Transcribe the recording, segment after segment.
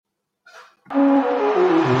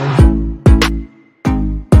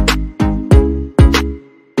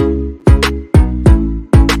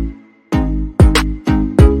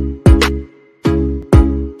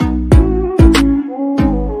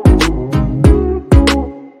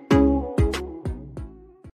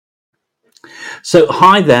So,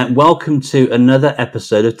 hi there, welcome to another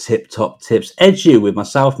episode of Tip Top Tips Edu with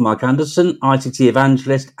myself, Mark Anderson, ICT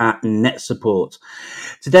evangelist at NetSupport.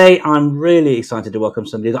 Today, I'm really excited to welcome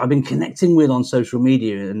somebody that I've been connecting with on social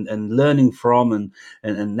media and learning from and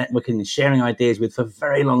networking and sharing ideas with for a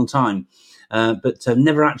very long time. But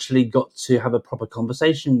never actually got to have a proper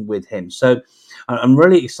conversation with him. So I'm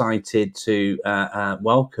really excited to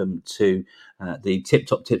welcome to the Tip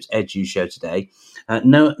Top Tips Edu show today.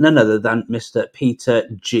 None other than Mr. Peter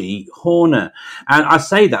G. Horner. And I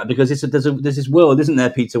say that because there's this world, isn't there,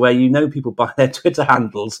 Peter, where you know people by their Twitter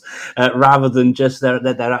handles rather than just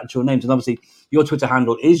their actual names. And obviously, your Twitter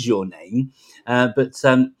handle is your name, but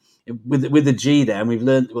with the G there, and we've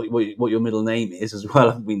learned what your middle name is as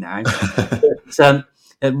well, haven't we now? But,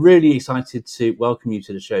 really excited to welcome you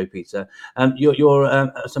to the show, Peter.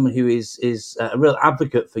 You're someone who is a real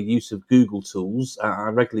advocate for use of Google tools. I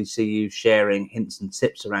regularly see you sharing hints and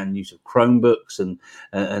tips around use of Chromebooks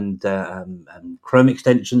and Chrome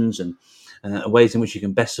extensions and ways in which you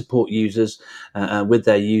can best support users with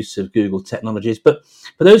their use of Google technologies. But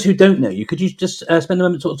for those who don't know you, could you just spend a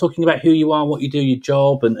moment sort of talking about who you are, what you do, your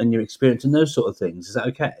job, and your experience and those sort of things? Is that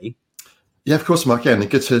okay? Yeah, of course, Mark. Yeah, and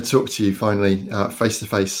good to talk to you finally face to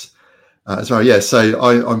face as well. Yeah, so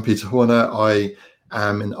I'm Peter Horner. I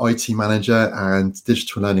am an IT manager and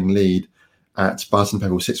digital learning lead at Barton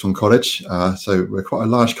Pebble Sixth Form College. So we're quite a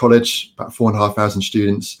large college, about 4,500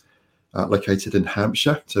 students, located in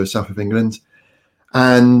Hampshire, so south of England.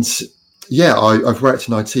 And yeah, I've worked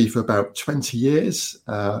in IT for about 20 years.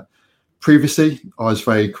 Previously, I was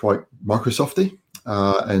quite Microsofty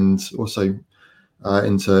and also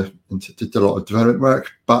did a lot of development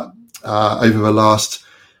work, but over the last,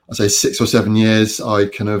 I'd say 6 or 7 years, I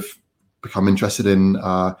kind of become interested in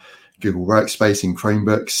Google Workspace in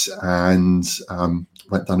Chromebooks and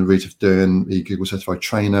went down the route of doing the Google Certified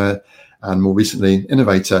Trainer and more recently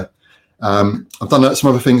Innovator. I've done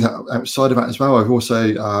some other things outside of that as well. I've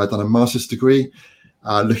also done a master's degree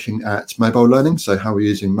looking at mobile learning, so how we're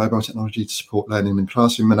using mobile technology to support learning in the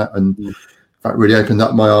classroom, and that really opened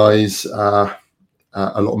up my eyes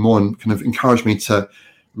a lot more and kind of encouraged me to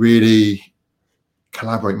really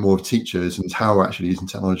collaborate more with teachers and how we're actually using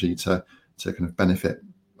technology to kind of benefit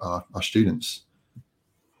our students.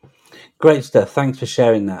 Great stuff. Thanks for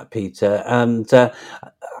sharing that, Peter. And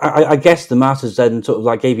I guess the Masters then sort of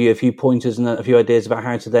like gave you a few pointers and a few ideas about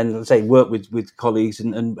how to then, let's say, work with colleagues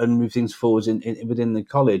and move things forwards within the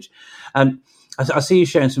college. I see you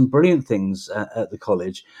sharing some brilliant things at the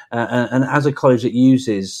college, and as a college that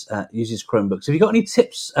uses Chromebooks, have you got any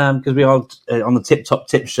tips? Because we are on the Tip Top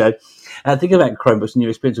Tips show. Thinking about Chromebooks and your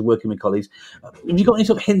experience of working with colleagues, have you got any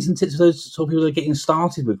sort of hints and tips for those sort of people that are getting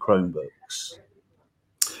started with Chromebooks?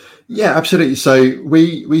 Yeah, absolutely. So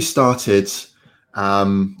we started with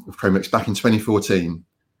Chromebooks back in 2014,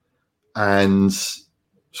 and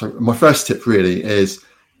so my first tip really is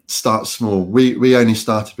start small. We only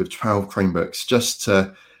started with 12 Chromebooks just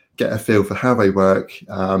to get a feel for how they work.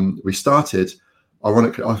 We started,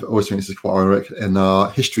 ironically, I always think this is quite ironic, in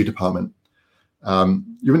our history department.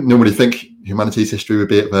 You wouldn't normally think humanities history would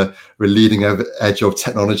be at the leading edge of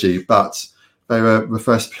technology, but they were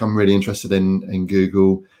first to become really interested in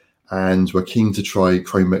Google and were keen to try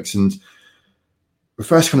Chromebooks. And the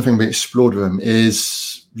first kind of thing we explored with them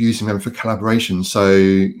is using them for collaboration. So,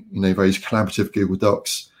 those collaborative Google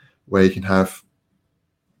Docs where you can have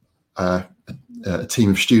a team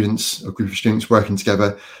of students, a group of students working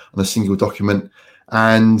together on a single document.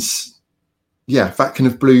 And yeah, that kind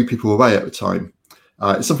of blew people away at the time.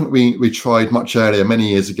 It's something we tried much earlier, many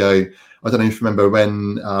years ago. I don't know if you remember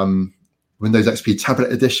when Windows XP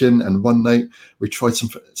Tablet Edition and OneNote, we tried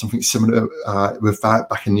something similar with that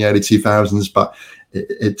back in the early 2000s, but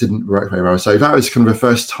it didn't work very well. So that was kind of the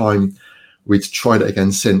first time we'd tried it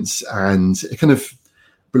again since, and it kind of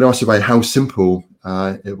blew us away how simple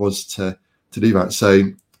it was to do that. So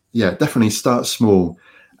yeah, definitely start small.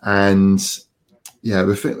 And yeah,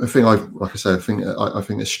 the thing I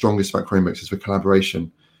think the strongest about Chromebooks is the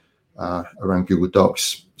collaboration around Google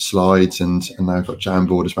Docs, slides, and now I've got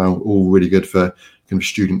Jamboard as well, all really good for kind of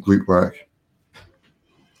student group work.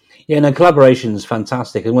 Yeah, no, collaboration is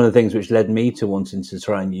fantastic. And one of the things which led me to wanting to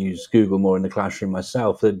try and use Google more in the classroom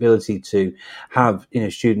myself, the ability to have,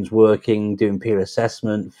 students working, doing peer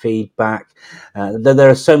assessment, feedback. There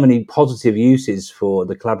are so many positive uses for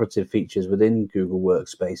the collaborative features within Google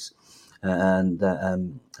Workspace. And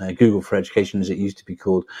Google for Education, as it used to be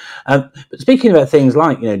called. But speaking about things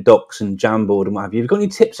like Docs and Jamboard and what have you got any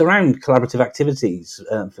tips around collaborative activities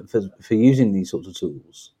for using these sorts of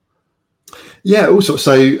tools? Yeah, also.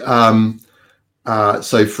 So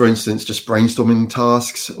So, for instance, just brainstorming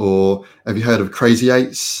tasks, or have you heard of Crazy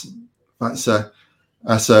Eights? That's a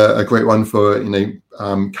great one for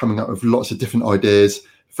coming up with lots of different ideas.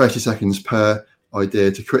 30 seconds per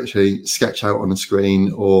idea to quickly sketch out on a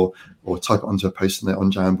screen, or type it onto a post-it note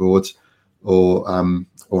on Jamboard, or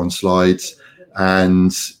on slides.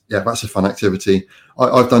 And yeah, that's a fun activity.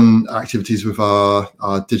 I've done activities with our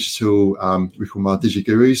digital, we call them our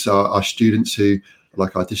DigiGurus, our students who are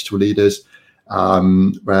like our digital leaders,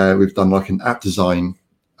 where we've done like an app design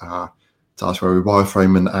task where we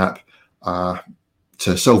wireframe an app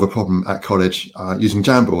to solve a problem at college using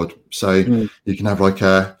Jamboard. So you can have like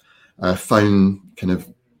a phone kind of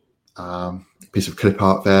piece of clip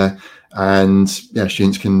art there, and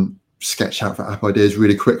students can sketch out for app ideas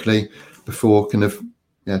really quickly before kind of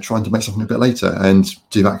trying to make something a bit later, and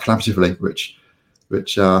do that collaboratively, which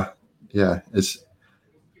has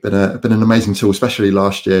been an amazing tool, especially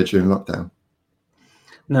last year during lockdown.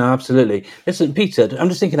 No, absolutely. Listen, Peter, I'm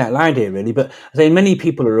just thinking out loud here, really, but I say many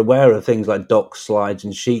people are aware of things like docs, slides,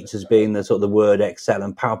 and sheets as being the sort of the Word, Excel,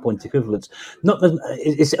 and PowerPoint equivalents.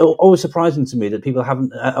 It's always surprising to me that people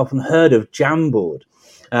haven't often heard of Jamboard.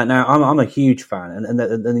 Now, I'm a huge fan, and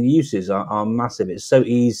the uses are massive. It's so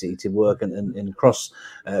easy to work in cross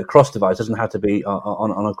device. It doesn't have to be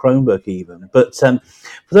on a Chromebook even. But for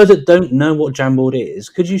those that don't know what Jamboard is,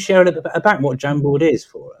 could you share a little bit about what Jamboard is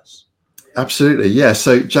for us? Absolutely, yeah.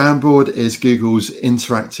 So Jamboard is Google's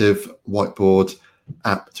interactive whiteboard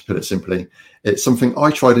app, to put it simply. It's something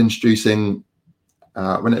I tried introducing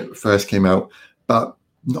when it first came out, but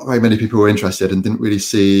not very many people were interested and didn't really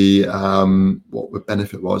see what the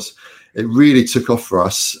benefit was. It really took off for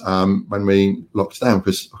us when we locked down,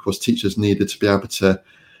 because of course teachers needed to be able to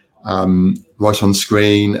write on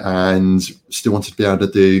screen, and still wanted to be able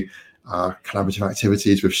to do collaborative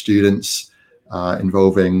activities with students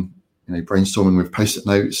involving brainstorming with post-it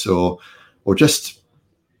notes, or just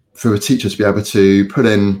for a teacher to be able to put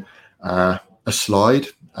in a slide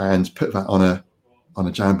and put that on a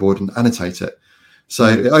Jamboard and annotate it. So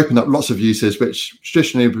it opened up lots of uses, which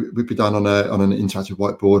traditionally would be done on an interactive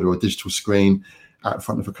whiteboard or a digital screen out in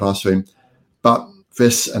front of a classroom. But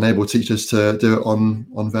this enabled teachers to do it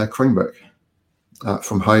on their Chromebook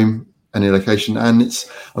from home, any location. And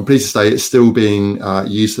I'm pleased to say it's still being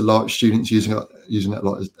used a lot. Students using it a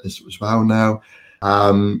lot as well now.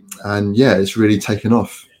 And yeah, it's really taken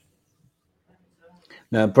off.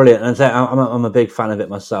 No, brilliant. And I'm a big fan of it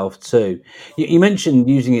myself too. You mentioned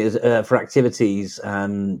using it as, for activities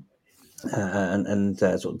and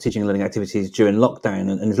sort of teaching and learning activities during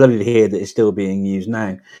lockdown, and it's lovely to hear that it's still being used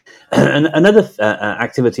now. And another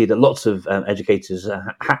activity that lots of educators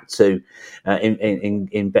had to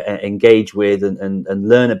engage with and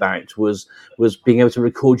learn about was being able to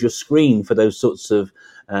record your screen for those sorts of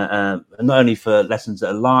not only for lessons that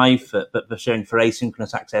are live, but for sharing for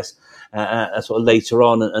asynchronous access sort of later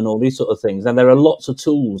on, and all these sort of things. And there are lots of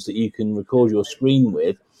tools that you can record your screen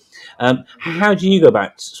with. How do you go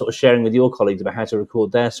about sort of sharing with your colleagues about how to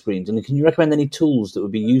record their screens? And can you recommend any tools that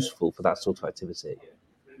would be useful for that sort of activity?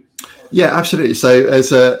 Yeah, absolutely.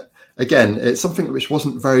 So again, it's something which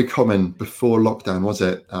wasn't very common before lockdown, was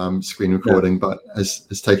it? Screen recording, but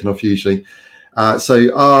has taken off hugely.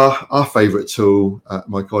 So our favourite tool at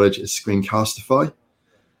my college is Screencastify.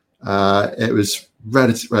 It was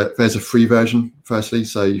there's a free version, firstly,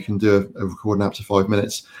 so you can do a recording up to 5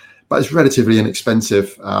 minutes, but it's relatively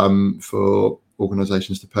inexpensive for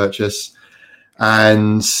organisations to purchase.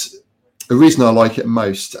 And the reason I like it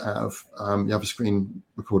most out of the other screen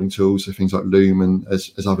recording tools, so things like Loom and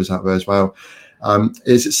as others out there as well,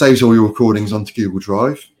 is it saves all your recordings onto Google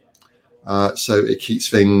Drive. So it keeps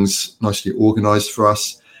things nicely organised for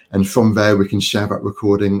us. And from there, we can share that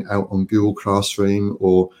recording out on Google Classroom,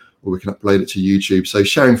 or we can upload it to YouTube. So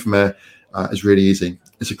sharing from there is really easy.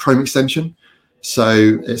 It's a Chrome extension.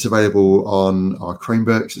 So it's available on our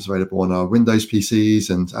Chromebooks, it's available on our Windows PCs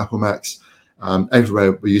and Apple Macs.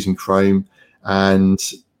 Everywhere we're using Chrome, and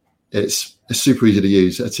it's super easy to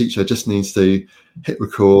use. A teacher just needs to hit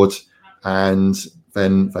record, and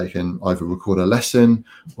then they can either record a lesson,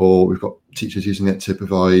 or we've got teachers using it to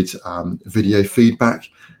provide video feedback,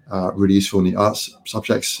 really useful in the arts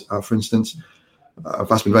subjects, for instance.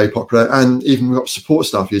 That's been very popular. And even we've got support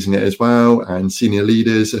staff using it as well, and senior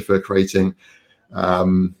leaders if we're creating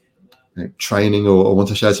training or want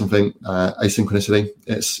to share something asynchronously.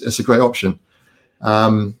 It's a great option.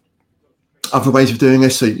 Other ways of doing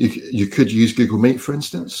this, so you could use Google Meet, for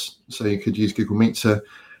instance. So you could use Google Meet to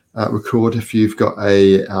record if you've got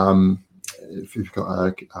a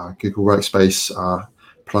Google Workspace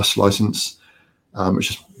Plus license, which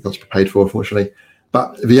has got to be paid for, unfortunately.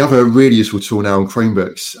 But the other really useful tool now on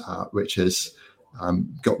Chromebooks, which has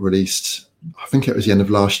got released, I think it was the end of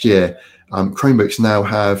last year, Chromebooks now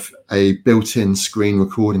have a built-in screen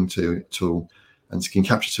recording tool and screen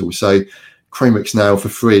capture tool. So Chromebooks now for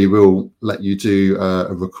free will let you do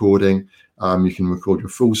a recording. You can record your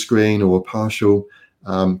full screen or a partial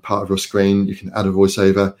part of your screen. You can add a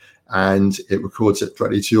voiceover, and it records it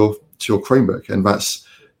directly to your Chromebook, and that's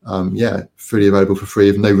freely available for free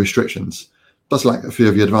with no restrictions. Does lack a few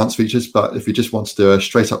of the advanced features, but if you just want to do a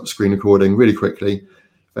straight up screen recording really quickly,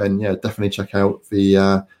 then definitely check out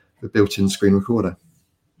the built-in screen recorder.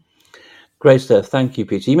 Great stuff. Thank you,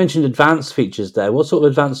 Peter. You mentioned advanced features there. What sort of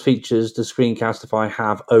advanced features does Screencastify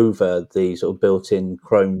have over the sort of built-in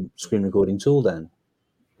Chrome screen recording tool then?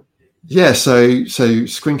 Yeah, so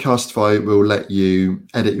Screencastify will let you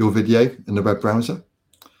edit your video in the web browser.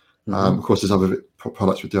 Of course, there's other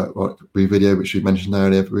products with video, which we mentioned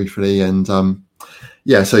earlier briefly. And so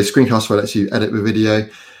Screencastify lets you edit the video.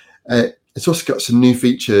 It's also got some new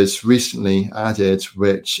features recently added,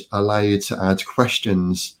 which allow you to add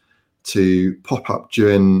questions to pop up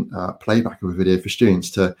during playback of a video for students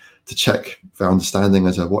to check their understanding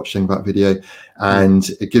as they're watching that video. And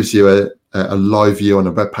it gives you a live view on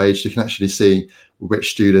a web page. You can actually see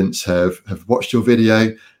which students have watched your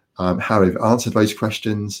video, how they've answered those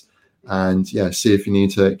questions, and see if you need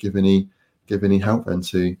to give any help then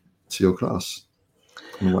to your class.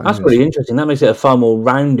 That's really interesting. That makes it a far more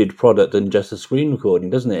rounded product than just a screen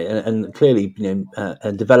recording, doesn't it? And clearly,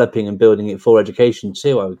 developing and building it for education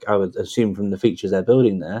too. I would assume from the features they're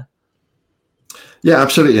building there. Yeah,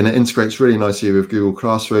 absolutely, and it integrates really nicely with Google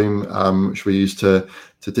Classroom, which we use to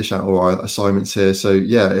dish out all our assignments here. So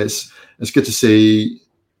it's good to see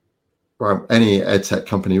any edtech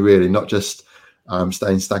company really, not just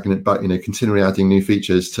staying stagnant, but continually adding new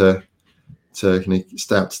features to stay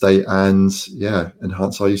up to date and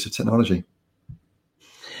enhance our use of technology.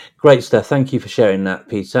 Great stuff. Thank you for sharing that,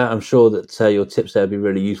 Peter. I'm sure that your tips there will be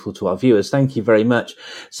really useful to our viewers. Thank you very much.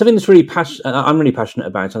 Something that's I'm really passionate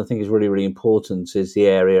about, and I think is really, really important, is the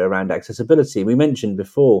area around accessibility. We mentioned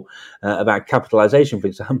before about capitalization, for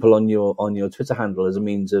example, on your Twitter handle as a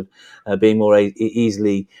means of being more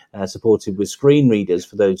easily supported with screen readers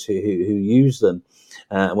for those who use them.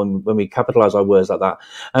 When we capitalize our words like that,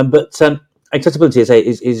 but accessibility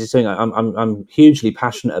is something I'm hugely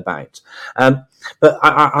passionate about. But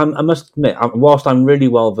I must admit, whilst I'm really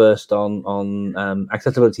well versed on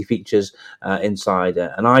accessibility features inside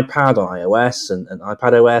an iPad on iOS and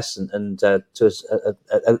iPad OS and to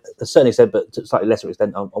a certain extent, but to a slightly lesser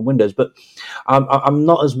extent on Windows, but I'm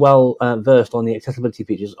not as well versed on the accessibility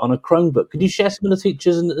features on a Chromebook. Could you share some of the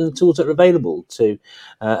features and the tools that are available to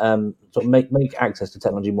sort of make access to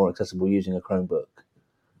technology more accessible using a Chromebook?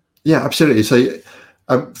 Yeah, absolutely. So,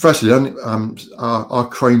 firstly, our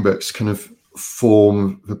Chromebooks kind of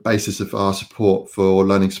form the basis of our support for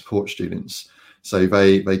learning support students. So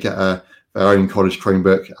they get their own college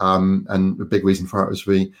Chromebook, and the big reason for it was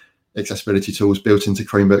the accessibility tools built into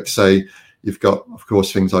Chromebooks. So you've got, of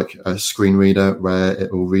course, things like a screen reader where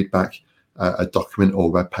it will read back a document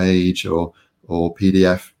or web page or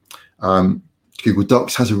PDF. Google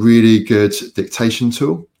Docs has a really good dictation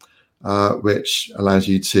tool, which allows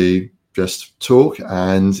you to just talk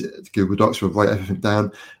and Google Docs will write everything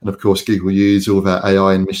down. And of course, Google use all their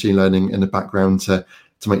AI and machine learning in the background to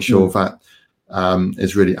make sure that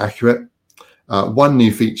is really accurate. One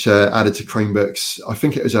new feature added to Chromebooks, I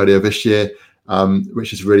think it was earlier this year,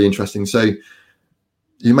 which is really interesting. So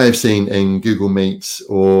you may have seen in Google Meet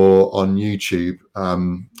or on YouTube,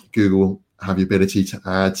 Google have the ability to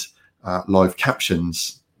add live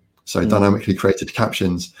captions, so dynamically created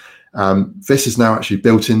captions. This is now actually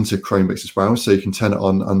built into Chromebooks as well, so you can turn it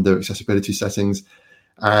on under accessibility settings,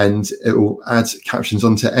 and it will add captions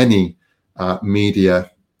onto any media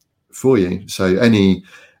for you. So any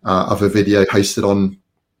other video posted on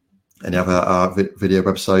any other video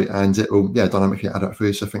website, and it will dynamically add it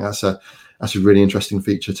through. So I think that's a really interesting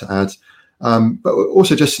feature to add. But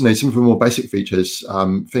also just some of the more basic features,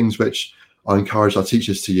 things which I encourage our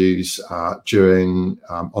teachers to use during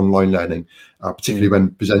online learning, particularly when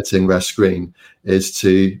presenting their screen, is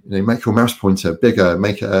to make your mouse pointer bigger,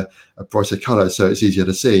 make it a brighter color so it's easier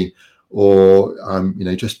to see, or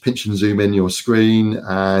just pinch and zoom in your screen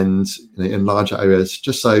and in larger areas,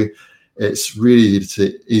 just so it's really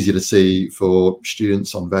easy to see for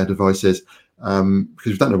students on their devices, because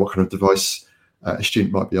we don't know what kind of device a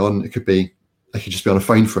student might be on. They could just be on a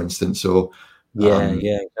phone, for instance, or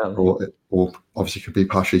exactly. or obviously could be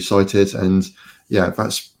partially sighted, and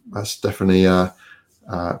that's definitely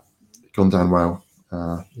gone down well.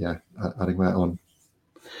 Adding that on.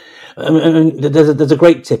 There's a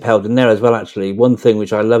great tip held in there as well. Actually, one thing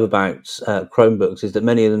which I love about Chromebooks is that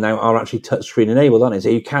many of them now are actually touchscreen enabled, aren't they? So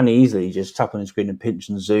you can easily just tap on the screen and pinch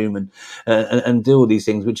and zoom and do all these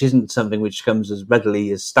things, which isn't something which comes as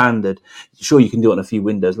readily as standard. Sure, you can do it on a few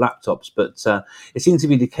Windows laptops, but it seems to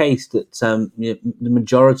be the case that the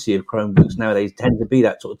majority of Chromebooks nowadays tend to be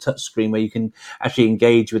that sort of touchscreen where you can actually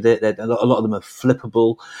engage with it. A lot of them are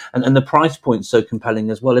flippable, and the price point's so compelling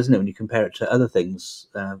as well, isn't it? When you compare it to other things.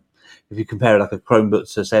 If you compare like a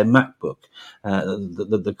Chromebook to, say, a MacBook,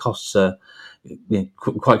 the costs are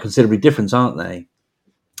quite considerably different, aren't they?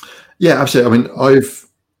 Yeah, absolutely. I mean, I've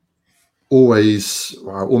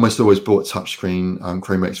almost always bought touchscreen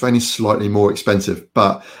Chromebooks. They're only slightly more expensive,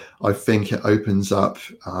 but I think it opens up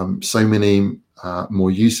so many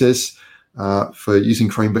more uses for using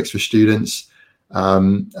Chromebooks for students.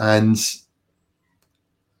 And I've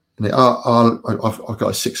got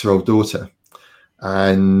a 6-year-old daughter.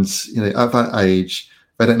 And at that age,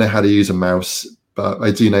 they don't know how to use a mouse, but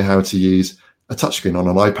they do know how to use a touchscreen on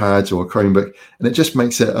an iPad or a Chromebook, and it just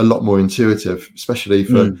makes it a lot more intuitive, especially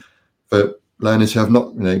for learners who have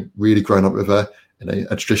not really grown up with a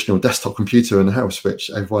traditional desktop computer in the house,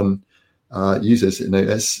 which everyone uses.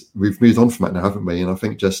 We've moved on from that now, haven't we? And I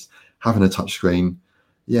think just having a touchscreen,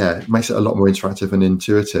 it makes it a lot more interactive and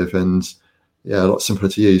intuitive, and a lot simpler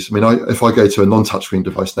to use. I mean, if I go to a non-touchscreen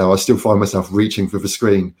device now, I still find myself reaching for the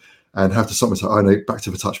screen and have to stop myself. Back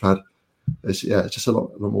to the touchpad. It's just a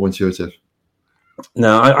lot more intuitive.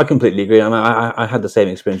 No, I completely agree. I mean, I had the same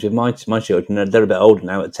experience with my children. They're a bit older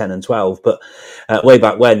now, at 10 and 12, but way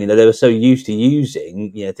back when, they were so used to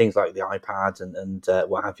using, things like the iPad and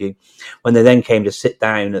what have you. When they then came to sit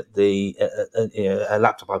down at a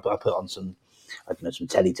laptop, I put on some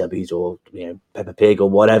Teletubbies or Peppa Pig or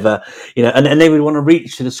whatever, and they would want to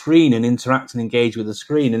reach to the screen and interact and engage with the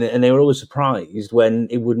screen, and they were always surprised when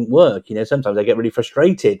it wouldn't work. Sometimes they get really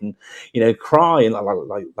frustrated and cry, and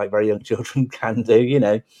like very young children can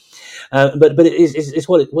do. But it's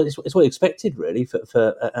what expected really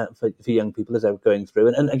for young people as they're going through,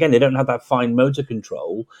 and again they don't have that fine motor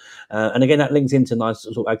control, and again that links into nice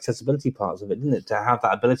sort of accessibility parts of it, doesn't it? To have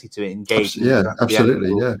that ability to engage.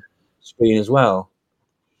 Absolutely. Screen as well.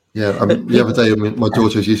 The other day, my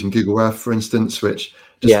daughter was using Google Earth, for instance, which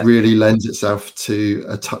just really lends itself to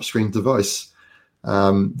a touchscreen device.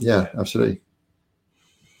 Absolutely.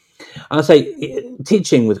 I'll say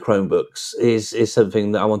teaching with Chromebooks is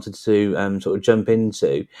something that I wanted to sort of jump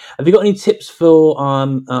into. Have you got any tips for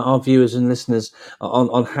our viewers and listeners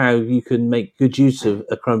on how you can make good use of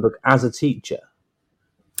a Chromebook as a teacher?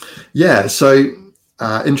 Yeah, so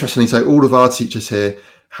interestingly, so all of our teachers here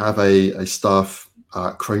have a staff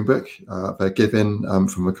Chromebook they're given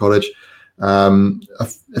from the college.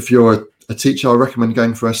 If you're a teacher, I recommend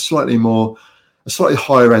going for a slightly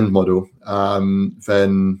higher end model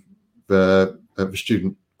than the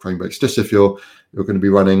student Chromebooks. Just if you're going to be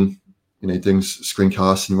running, doing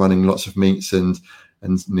screencasts and running lots of meets and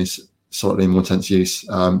slightly more intense use,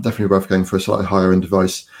 definitely worth going for a slightly higher end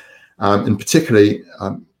device. And particularly,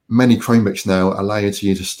 many Chromebooks now allow you to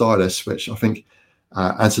use a stylus, which I think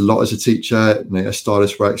adds a lot as a teacher. A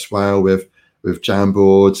stylus works well with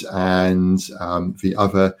Jamboard and the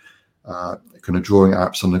other kind of drawing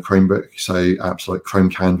apps on the Chromebook. So apps like Chrome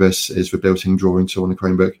Canvas is the built-in drawing tool on the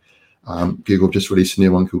Chromebook. Google just released a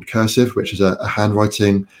new one called Cursive, which is a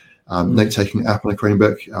handwriting note-taking app on a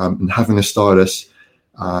Chromebook. And having a stylus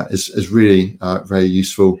is really very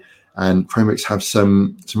useful. And Chromebooks have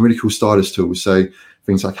some really cool stylus tools. So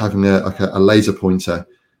things like having a laser pointer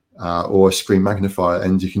or a screen magnifier,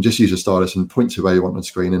 and you can just use a stylus and point to where you want on the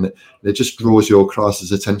screen, and it just draws your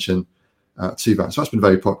class's attention to that. So that's been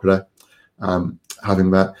very popular,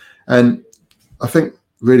 having that. And I think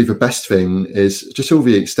really the best thing is just all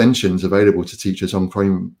the extensions available to teachers on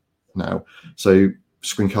Chrome now. So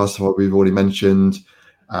Screencast, we've already mentioned.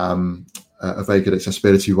 A very good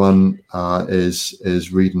accessibility one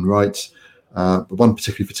is Read and Write. But one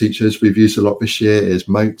particularly for teachers we've used a lot this year is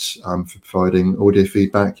Mote for providing audio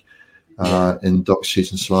feedback in docs,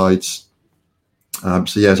 sheets and slides. So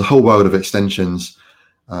there's a whole world of extensions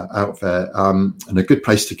out there, and a good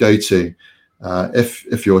place to go to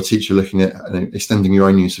if you're a teacher looking at extending your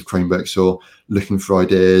own use of Chromebooks or looking for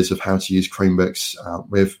ideas of how to use Chromebooks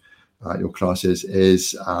with your classes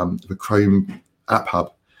is the Chrome App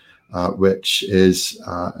Hub, which is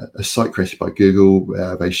a site created by Google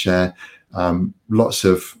where they share lots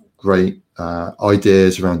of great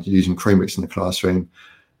ideas around using Chromebooks in the classroom,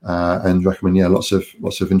 and recommend lots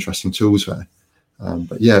of interesting tools there.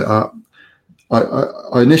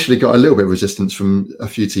 I initially got a little bit of resistance from a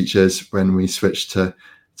few teachers when we switched to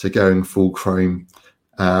going full Chrome,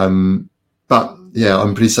 But yeah,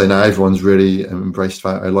 I'm pleased to say now everyone's really embraced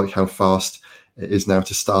that. I like how fast it is now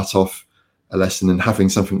to start off a lesson and having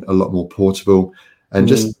something a lot more portable and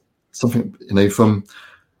just something, from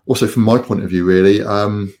my point of view, really,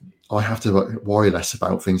 I have to worry less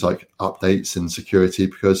about things like updates and security,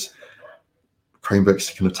 because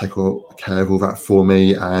Chromebooks kind of take care of all that for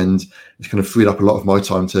me, and it's kind of freed up a lot of my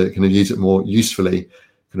time to kind of use it more usefully,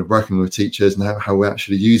 kind of working with teachers and how we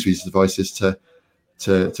actually use these devices to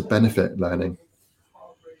benefit learning.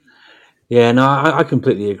 Yeah, no, I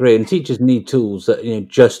completely agree. And teachers need tools that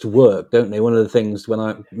just work, don't they? One of the things it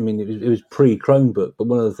was pre-Chromebook, but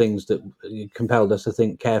one of the things that compelled us to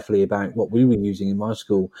think carefully about what we were using in my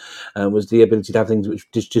school was the ability to have things which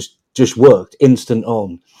just worked, instant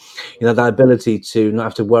on. That ability to not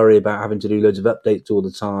have to worry about having to do loads of updates all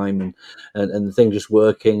the time, and the thing just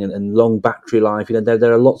working, and long battery life.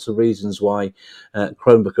 There are lots of reasons why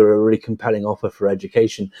Chromebook are a really compelling offer for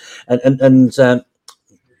education, and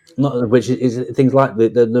not of which is things like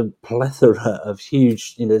the plethora of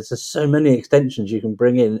huge, there's just so many extensions you can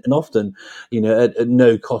bring in, and often, at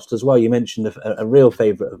no cost as well. You mentioned a real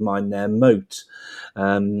favourite of mine there, Mote.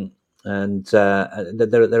 And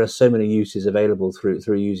there are so many uses available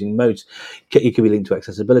through using Mote. It can be linked to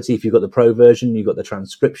accessibility. If you've got the Pro version, you've got the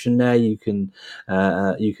transcription there. You can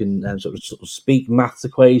sort of speak maths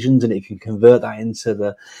equations, and it can convert that into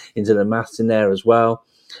the maths in there as well.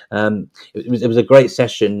 It was a great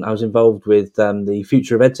session. I was involved with the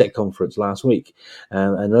Future of EdTech conference last week,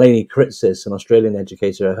 and Eleni Kritzis, an Australian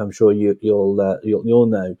educator, I'm sure you'll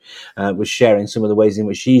know, was sharing some of the ways in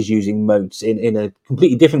which she's using Mote in a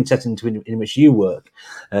completely different setting to in which you work.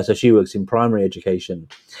 So she works in primary education,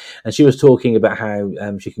 and she was talking about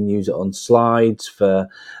how she can use it on slides for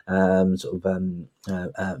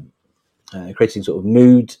creating sort of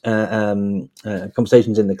mood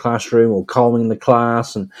conversations in the classroom, or calming the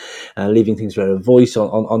class, and leaving things for a voice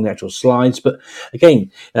on the actual slides. But again,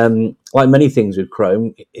 like many things with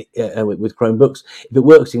Chrome, with Chromebooks, if it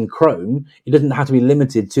works in Chrome, it doesn't have to be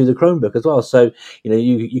limited to the Chromebook as well. So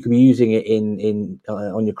you could be using it in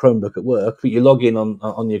on your Chromebook at work, but you log in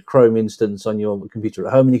on your Chrome instance on your computer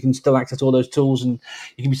at home, and you can still access all those tools, and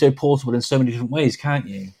you can be so portable in so many different ways, can't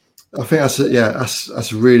you? I think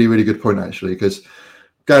that's a really, really good point, actually, because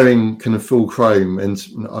going kind of full Chrome, and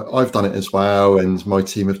I've done it as well, and my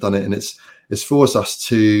team have done it, and it's forced us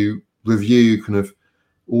to review kind of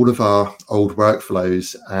all of our old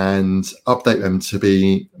workflows and update them to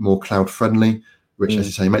be more cloud friendly, which, as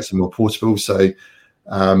you say, makes them more portable. So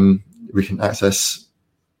we can access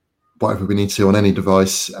whatever we need to on any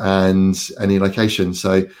device and any location.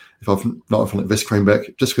 So if I've not on this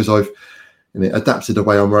Chromebook, just because I've adapted the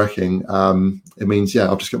way I'm working, it means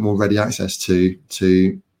I've just got more ready access to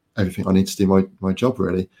everything I need to do my job,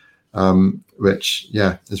 really, which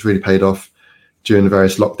has really paid off during the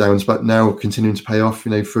various lockdowns, but now continuing to pay off.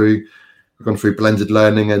 We've gone through blended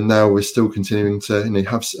learning, and now we're still continuing to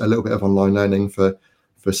have a little bit of online learning for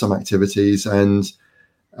some activities, and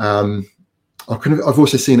I've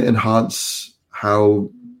also seen it enhance how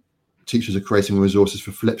teachers are creating resources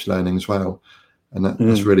for flipped learning as well. And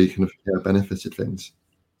that's really kind of benefited things.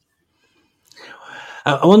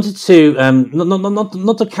 I wanted to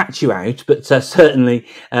not to catch you out, but certainly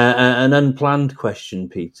an unplanned question,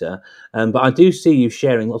 Peter. But I do see you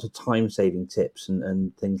sharing lots of time-saving tips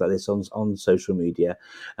and things like this on social media.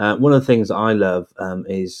 One of the things that I love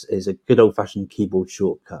is a good old-fashioned keyboard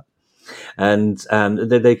shortcut. And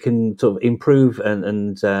they can sort of improve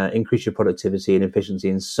and increase your productivity and efficiency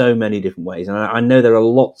in so many different ways. And I know there are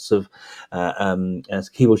lots of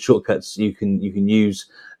keyboard shortcuts you can use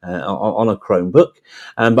on a Chromebook.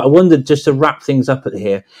 But I wondered, just to wrap things up at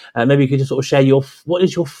here, maybe you could just sort of share what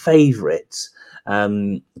is your favourite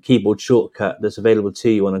keyboard shortcut that's available to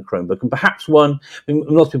you on a Chromebook, and perhaps one.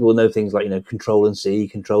 Lots of people will know things like Control and C,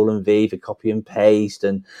 Control and V for copy and paste,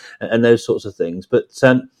 and those sorts of things. But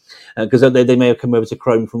because they may have come over to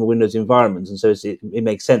Chrome from a Windows environment, and so it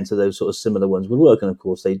makes sense that those sort of similar ones would work, and of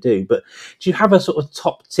course they do. But do you have a sort of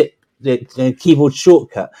top tip keyboard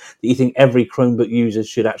shortcut that you think every Chromebook user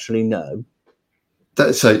should actually know?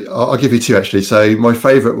 So I'll give you two, actually. So my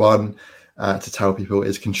favourite one to tell people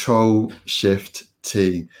is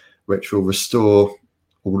Control-Shift-T, which will restore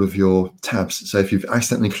all of your tabs. So if you've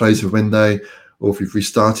accidentally closed a window, or if you've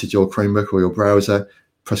restarted your Chromebook or your browser,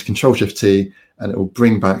 press Control-Shift-T, and it will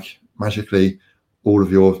bring back magically all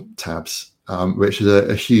of your tabs, which is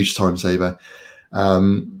a huge time saver.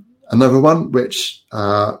 Another one, which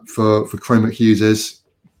for Chromebook users,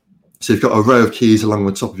 so you've got a row of keys along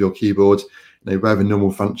the top of your keyboard, where the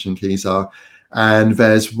normal function keys are, And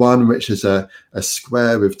there's one which is a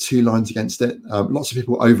square with 2 lines against it. Lots of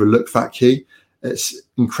people overlook that key. It's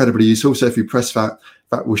incredibly useful. So if you press that,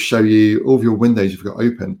 that will show you all of your windows you've got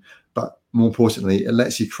open. But more importantly, it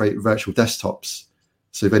lets you create virtual desktops.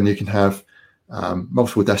 So then you can have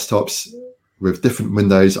multiple desktops with different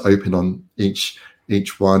windows open on each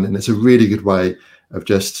one. And it's a really good way of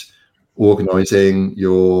just organizing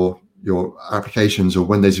your applications or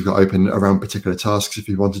windows you've got open around particular tasks if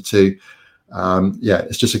you wanted to.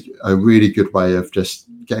 It's just a really good way of just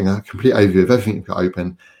getting a complete overview of everything you've got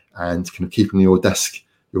open and kind of keeping your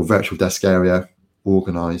virtual desk area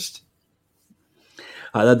organized.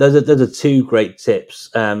 Those are 2 great tips.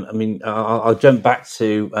 I'll jump back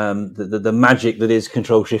to the magic that is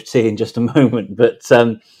Control-Shift-T in just a moment, but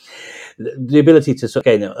the ability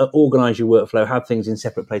to organize your workflow, have things in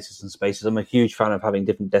separate places and spaces. I'm a huge fan of having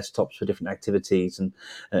different desktops for different activities and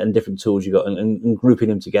different tools you got and grouping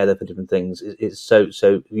them together for different things. It's so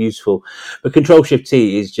useful. But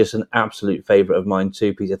Control-Shift-T is just an absolute favorite of mine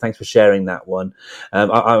too, Peter. Thanks for sharing that one.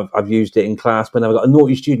 I've used it in class when I've got a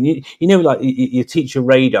naughty student. Like your teacher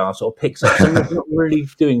radar sort of picks up someone not really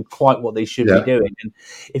doing quite what they should be doing. And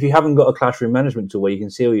if you haven't got a classroom management tool where you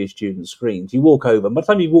can see all your students' screens, you walk over. And by the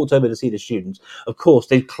time you've walked over to see the students, of course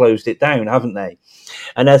they've closed it down, haven't they?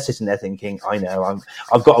 And they're sitting there thinking, I know,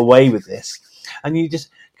 I've got away with this. And you just,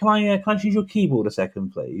 can I use your keyboard a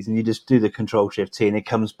second, please? And you just do the Control-Shift-T, and it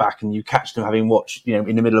comes back, and you catch them having watched,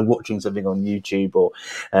 in the middle of watching something on YouTube or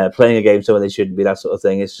playing a game somewhere they shouldn't be, that sort of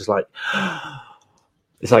thing. It's just like,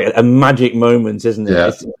 it's like a magic moment, isn't it? Yeah.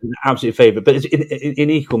 It's an absolute favourite. But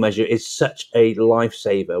in equal measure, it's such a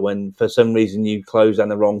lifesaver when, for some reason, you close down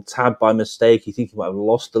the wrong tab by mistake. You think you might have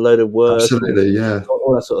lost a load of work. Absolutely, yeah.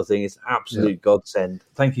 All that sort of thing. It's absolute godsend.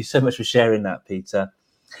 Thank you so much for sharing that, Peter.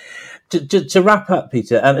 To wrap up,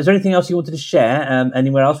 Peter, is there anything else you wanted to share?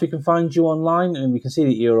 Anywhere else we can find you online? And we can see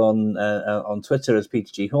that you're on Twitter as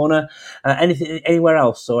Peter G. Horner. Anywhere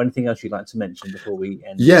else or anything else you'd like to mention before we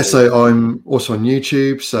end? Yeah, so I'm also on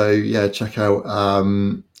YouTube. So check out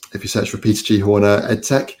if you search for Peter G. Horner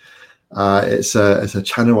EdTech. It's a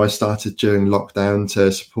channel I started during lockdown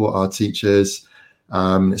to support our teachers.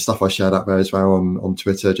 It's stuff I shared up there as well on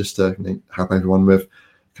Twitter just to help everyone with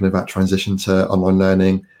kind of that transition to online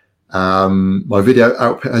learning. My video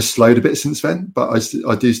output has slowed a bit since then, but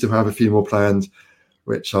I do still have a few more planned,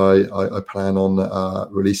 which I plan on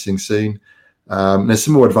releasing soon. There's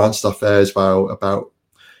some more advanced stuff there as well about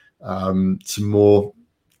some more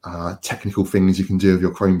technical things you can do with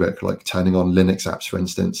your Chromebook, like turning on Linux apps, for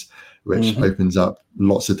instance, which opens up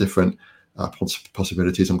lots of different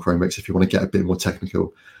possibilities on Chromebooks if you want to get a bit more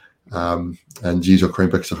technical and use your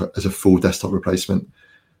Chromebook as a full desktop replacement.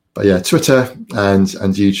 But yeah, Twitter and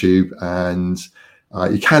YouTube, and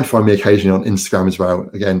you can find me occasionally on Instagram as well.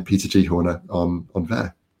 Again, Peter G. Horner on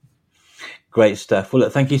there. Great stuff. Well,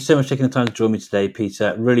 look, thank you so much for taking the time to join me today,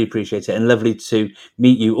 Peter. Really appreciate it, and lovely to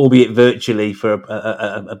meet you, albeit virtually, for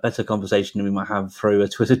a better conversation than we might have through a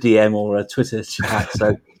Twitter DM or a Twitter chat.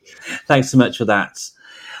 So thanks so much for that.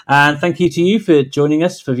 And thank you to you for joining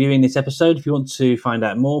us, for viewing this episode. If you want to find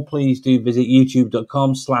out more, please do visit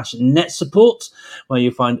youtube.com/netsupport, where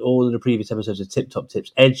you'll find all of the previous episodes of Tip Top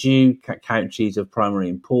Tips Edu, Couches of Primary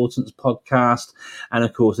Importance podcast, and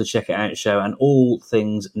of course the Check It Out show and all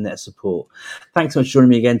things Net Support. Thanks so much for joining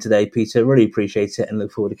me again today, Peter. Really appreciate it and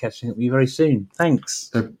look forward to catching up with you very soon. Thanks.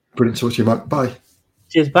 Brilliant to talk to you, Mike. Bye.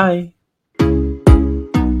 Cheers. Bye.